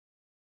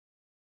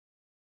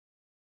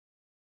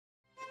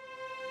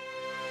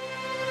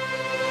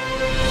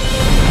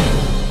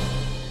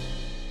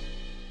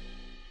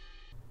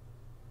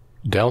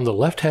Down the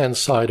left-hand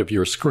side of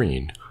your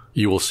screen,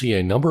 you will see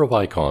a number of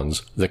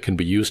icons that can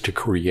be used to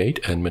create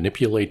and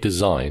manipulate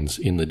designs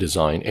in the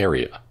design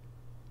area.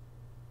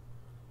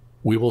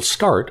 We will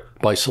start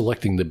by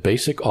selecting the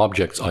Basic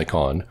Objects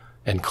icon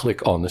and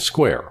click on the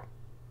square.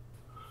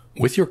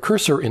 With your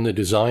cursor in the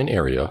design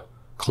area,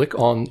 click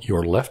on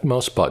your left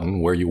mouse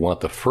button where you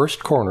want the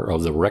first corner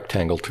of the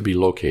rectangle to be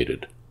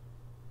located.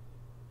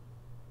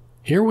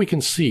 Here we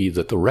can see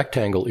that the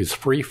rectangle is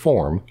free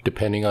form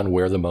depending on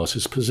where the mouse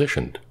is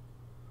positioned.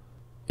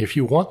 If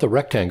you want the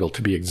rectangle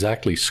to be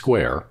exactly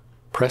square,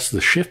 press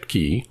the Shift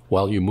key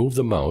while you move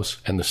the mouse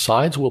and the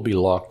sides will be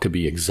locked to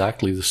be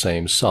exactly the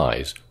same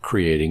size,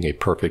 creating a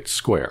perfect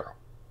square.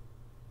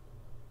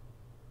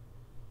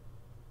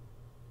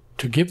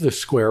 To give the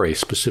square a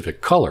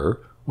specific color,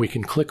 we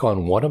can click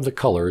on one of the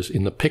colors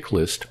in the pick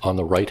list on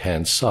the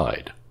right-hand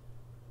side.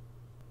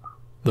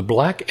 The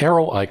black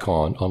arrow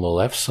icon on the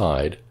left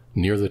side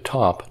near the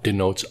top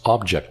denotes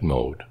Object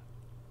Mode.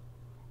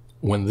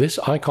 When this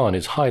icon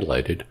is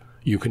highlighted,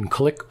 you can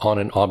click on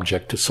an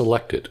object to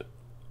select it.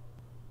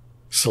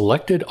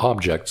 Selected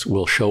objects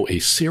will show a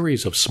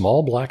series of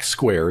small black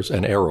squares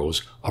and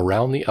arrows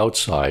around the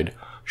outside,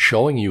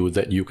 showing you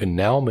that you can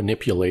now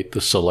manipulate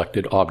the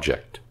selected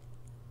object.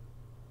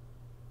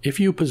 If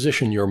you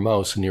position your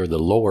mouse near the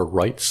lower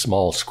right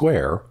small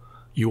square,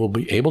 you will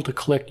be able to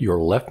click your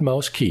left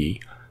mouse key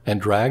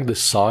and drag the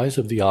size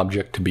of the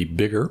object to be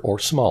bigger or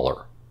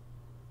smaller.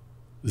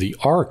 The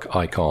arc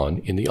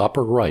icon in the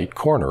upper right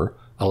corner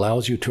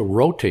allows you to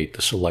rotate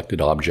the selected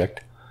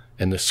object,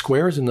 and the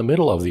squares in the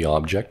middle of the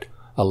object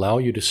allow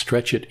you to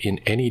stretch it in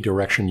any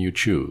direction you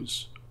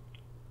choose.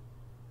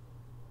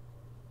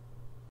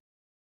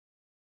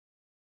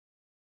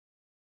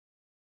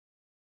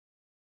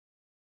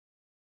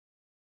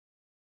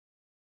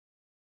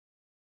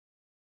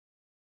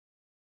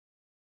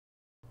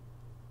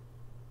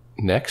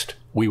 Next,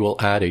 we will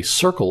add a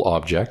circle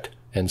object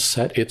and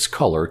set its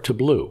color to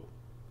blue.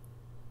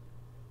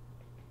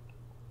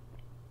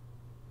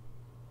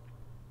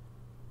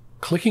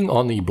 Clicking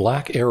on the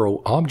black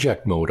arrow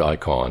Object Mode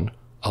icon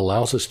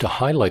allows us to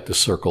highlight the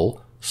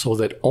circle so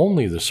that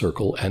only the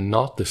circle and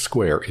not the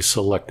square is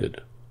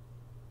selected.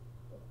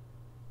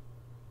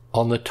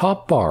 On the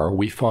top bar,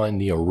 we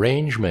find the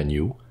Arrange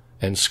menu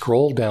and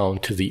scroll down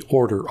to the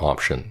Order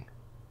option.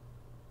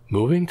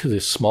 Moving to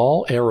the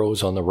small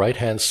arrows on the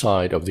right-hand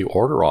side of the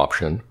Order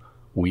option,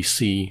 we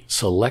see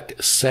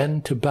Select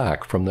Send to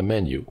Back from the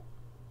menu.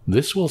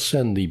 This will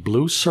send the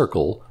blue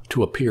circle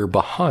to appear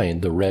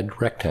behind the red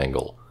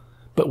rectangle,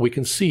 but we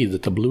can see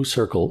that the blue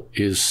circle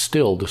is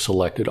still the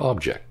selected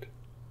object.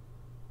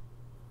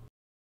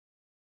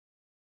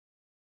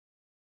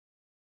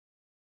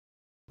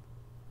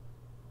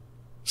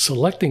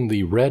 Selecting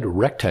the red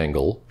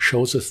rectangle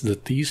shows us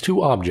that these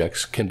two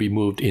objects can be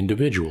moved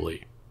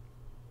individually.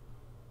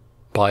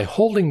 By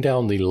holding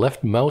down the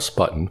left mouse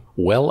button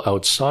well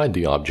outside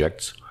the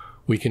objects,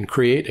 we can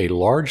create a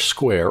large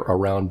square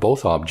around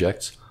both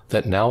objects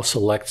that now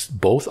selects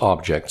both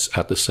objects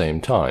at the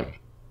same time.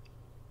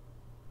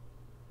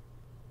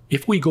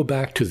 If we go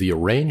back to the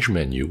Arrange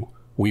menu,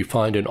 we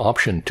find an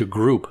option to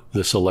group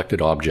the selected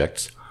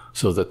objects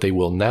so that they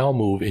will now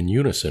move in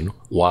unison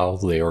while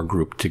they are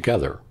grouped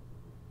together.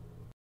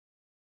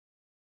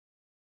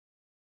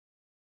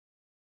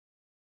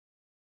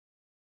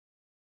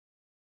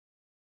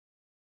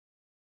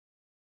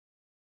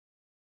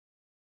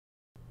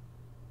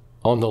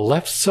 On the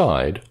left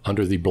side,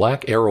 under the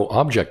black arrow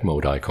Object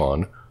Mode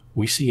icon,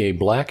 we see a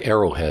black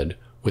arrowhead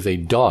with a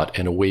dot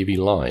and a wavy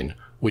line,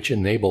 which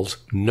enables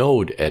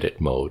Node Edit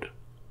mode.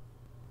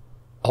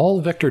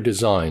 All vector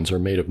designs are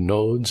made of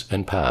nodes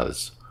and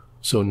paths,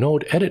 so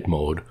Node Edit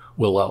mode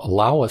will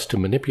allow us to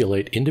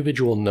manipulate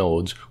individual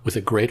nodes with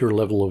a greater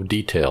level of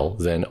detail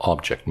than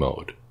Object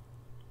Mode.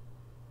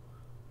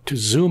 To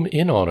zoom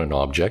in on an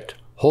object,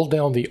 hold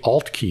down the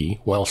Alt key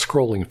while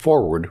scrolling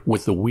forward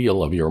with the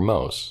wheel of your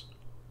mouse.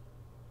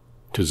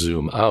 To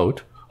zoom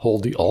out,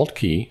 hold the Alt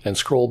key and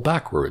scroll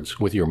backwards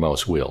with your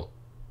mouse wheel.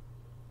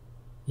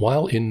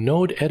 While in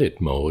Node Edit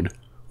mode,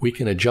 we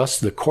can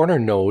adjust the corner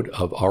node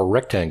of our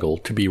rectangle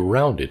to be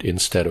rounded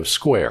instead of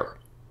square.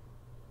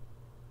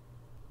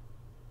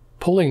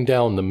 Pulling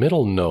down the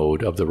middle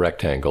node of the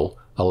rectangle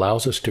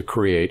allows us to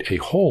create a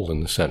hole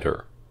in the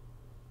center.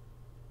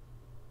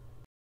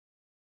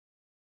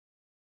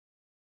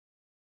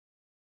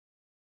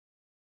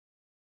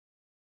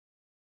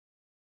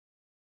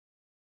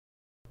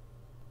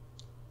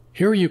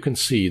 Here you can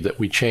see that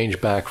we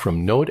change back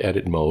from Node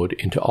Edit mode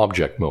into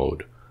Object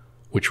mode,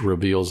 which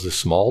reveals the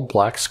small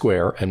black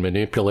square and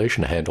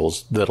manipulation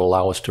handles that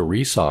allow us to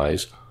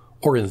resize,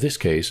 or in this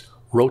case,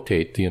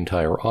 rotate the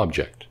entire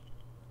object.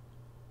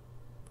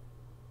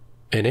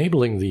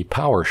 Enabling the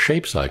Power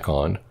Shapes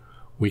icon,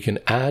 we can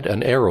add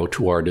an arrow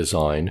to our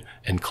design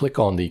and click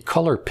on the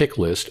Color Pick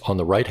list on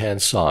the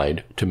right-hand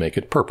side to make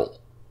it purple.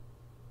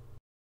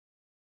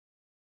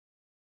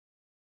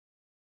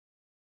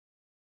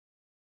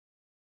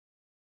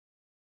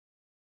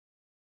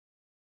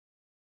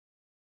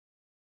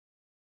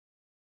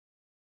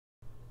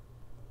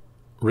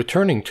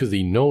 Returning to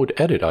the Node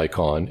Edit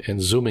icon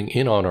and zooming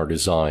in on our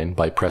design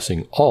by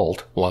pressing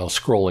Alt while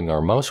scrolling our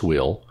mouse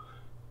wheel,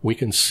 we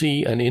can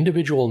see an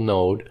individual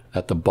node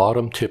at the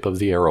bottom tip of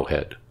the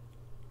arrowhead.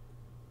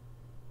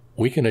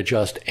 We can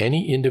adjust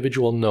any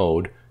individual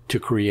node to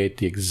create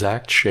the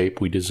exact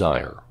shape we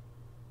desire.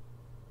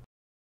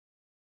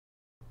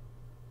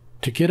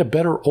 To get a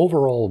better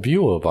overall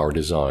view of our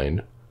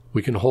design,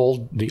 we can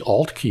hold the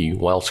Alt key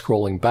while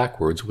scrolling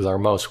backwards with our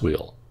mouse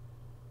wheel.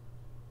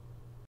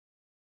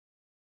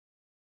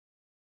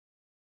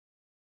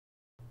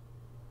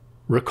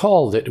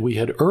 Recall that we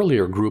had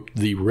earlier grouped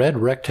the red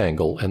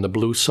rectangle and the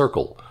blue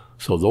circle,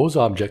 so those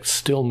objects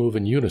still move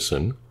in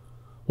unison,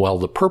 while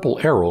the purple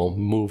arrow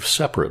moves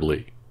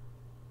separately.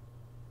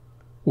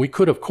 We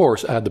could of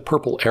course add the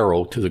purple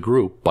arrow to the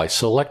group by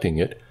selecting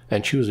it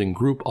and choosing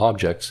Group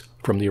Objects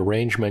from the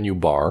Arrange menu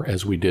bar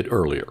as we did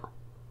earlier.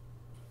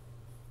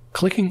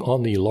 Clicking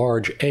on the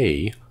large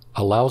A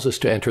allows us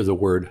to enter the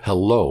word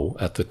Hello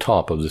at the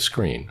top of the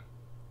screen.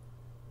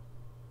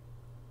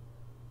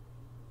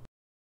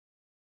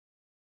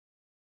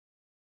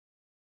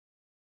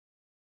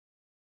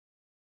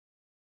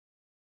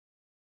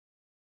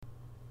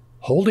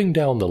 Holding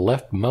down the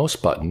left mouse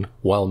button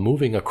while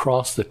moving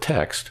across the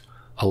text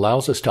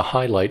allows us to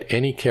highlight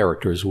any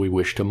characters we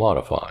wish to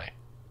modify.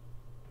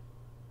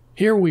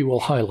 Here we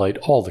will highlight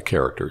all the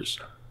characters,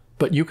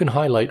 but you can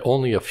highlight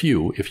only a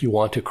few if you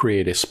want to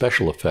create a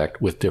special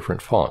effect with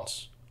different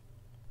fonts.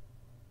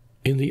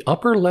 In the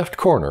upper left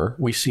corner,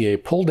 we see a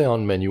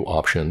pull-down menu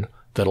option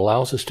that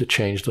allows us to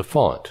change the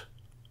font.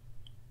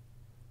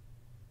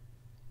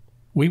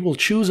 We will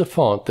choose a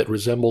font that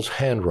resembles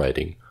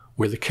handwriting,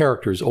 where the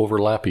characters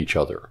overlap each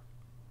other.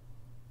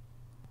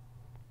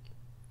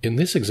 In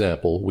this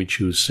example, we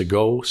choose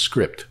Segoe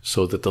Script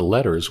so that the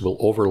letters will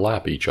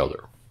overlap each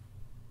other.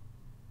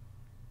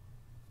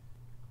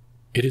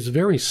 It is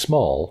very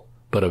small,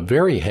 but a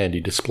very handy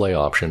display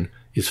option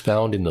is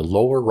found in the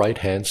lower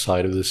right-hand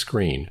side of the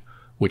screen,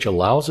 which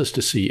allows us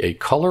to see a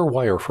color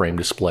wireframe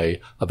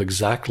display of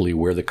exactly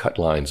where the cut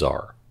lines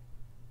are.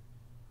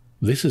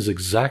 This is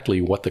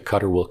exactly what the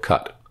cutter will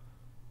cut.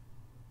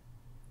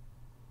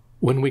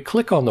 When we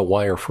click on the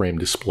wireframe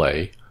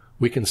display,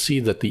 we can see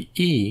that the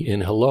E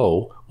in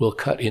Hello will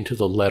cut into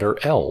the letter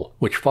L,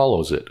 which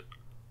follows it.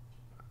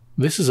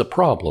 This is a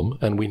problem,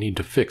 and we need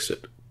to fix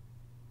it.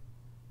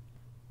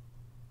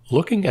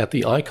 Looking at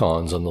the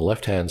icons on the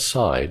left-hand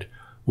side,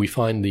 we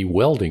find the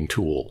Welding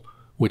Tool,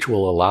 which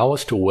will allow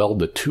us to weld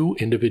the two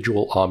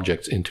individual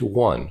objects into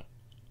one.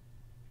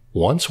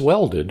 Once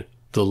welded,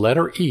 the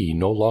letter E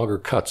no longer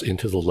cuts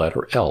into the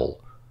letter L,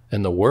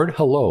 and the word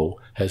Hello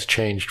has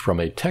changed from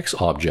a text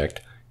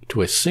object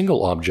to a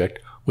single object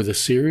with a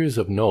series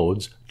of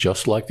nodes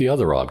just like the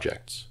other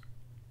objects.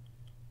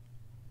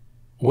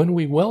 When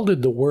we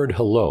welded the word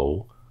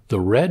Hello, the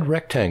red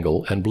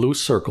rectangle and blue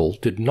circle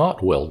did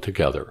not weld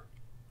together.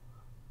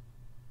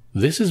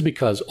 This is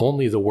because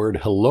only the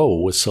word Hello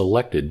was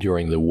selected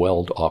during the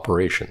weld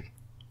operation.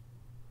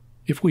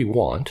 If we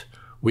want,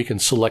 we can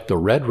select the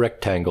red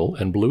rectangle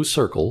and blue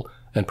circle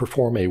and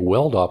perform a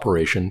weld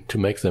operation to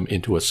make them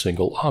into a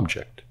single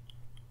object.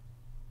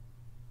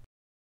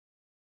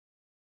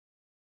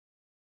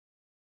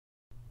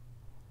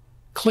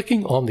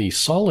 Clicking on the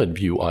Solid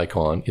View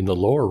icon in the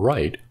lower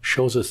right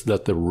shows us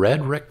that the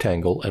red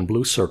rectangle and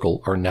blue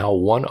circle are now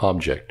one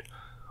object,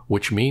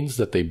 which means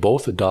that they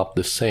both adopt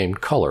the same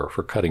color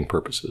for cutting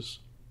purposes.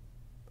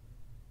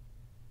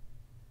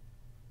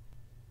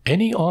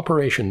 Any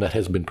operation that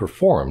has been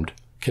performed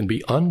can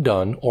be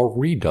undone or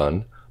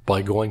redone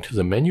by going to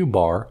the menu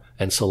bar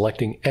and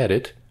selecting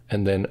Edit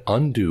and then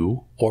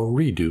Undo or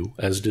Redo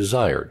as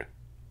desired.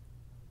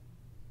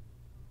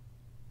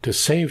 To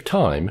save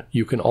time,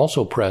 you can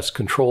also press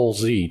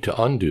Ctrl-Z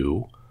to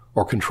undo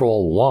or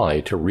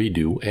Ctrl-Y to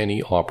redo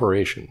any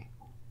operation.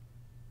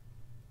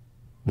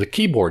 The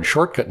keyboard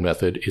shortcut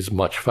method is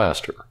much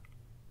faster.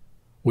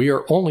 We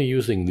are only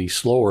using the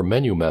slower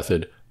menu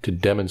method to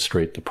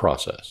demonstrate the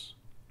process.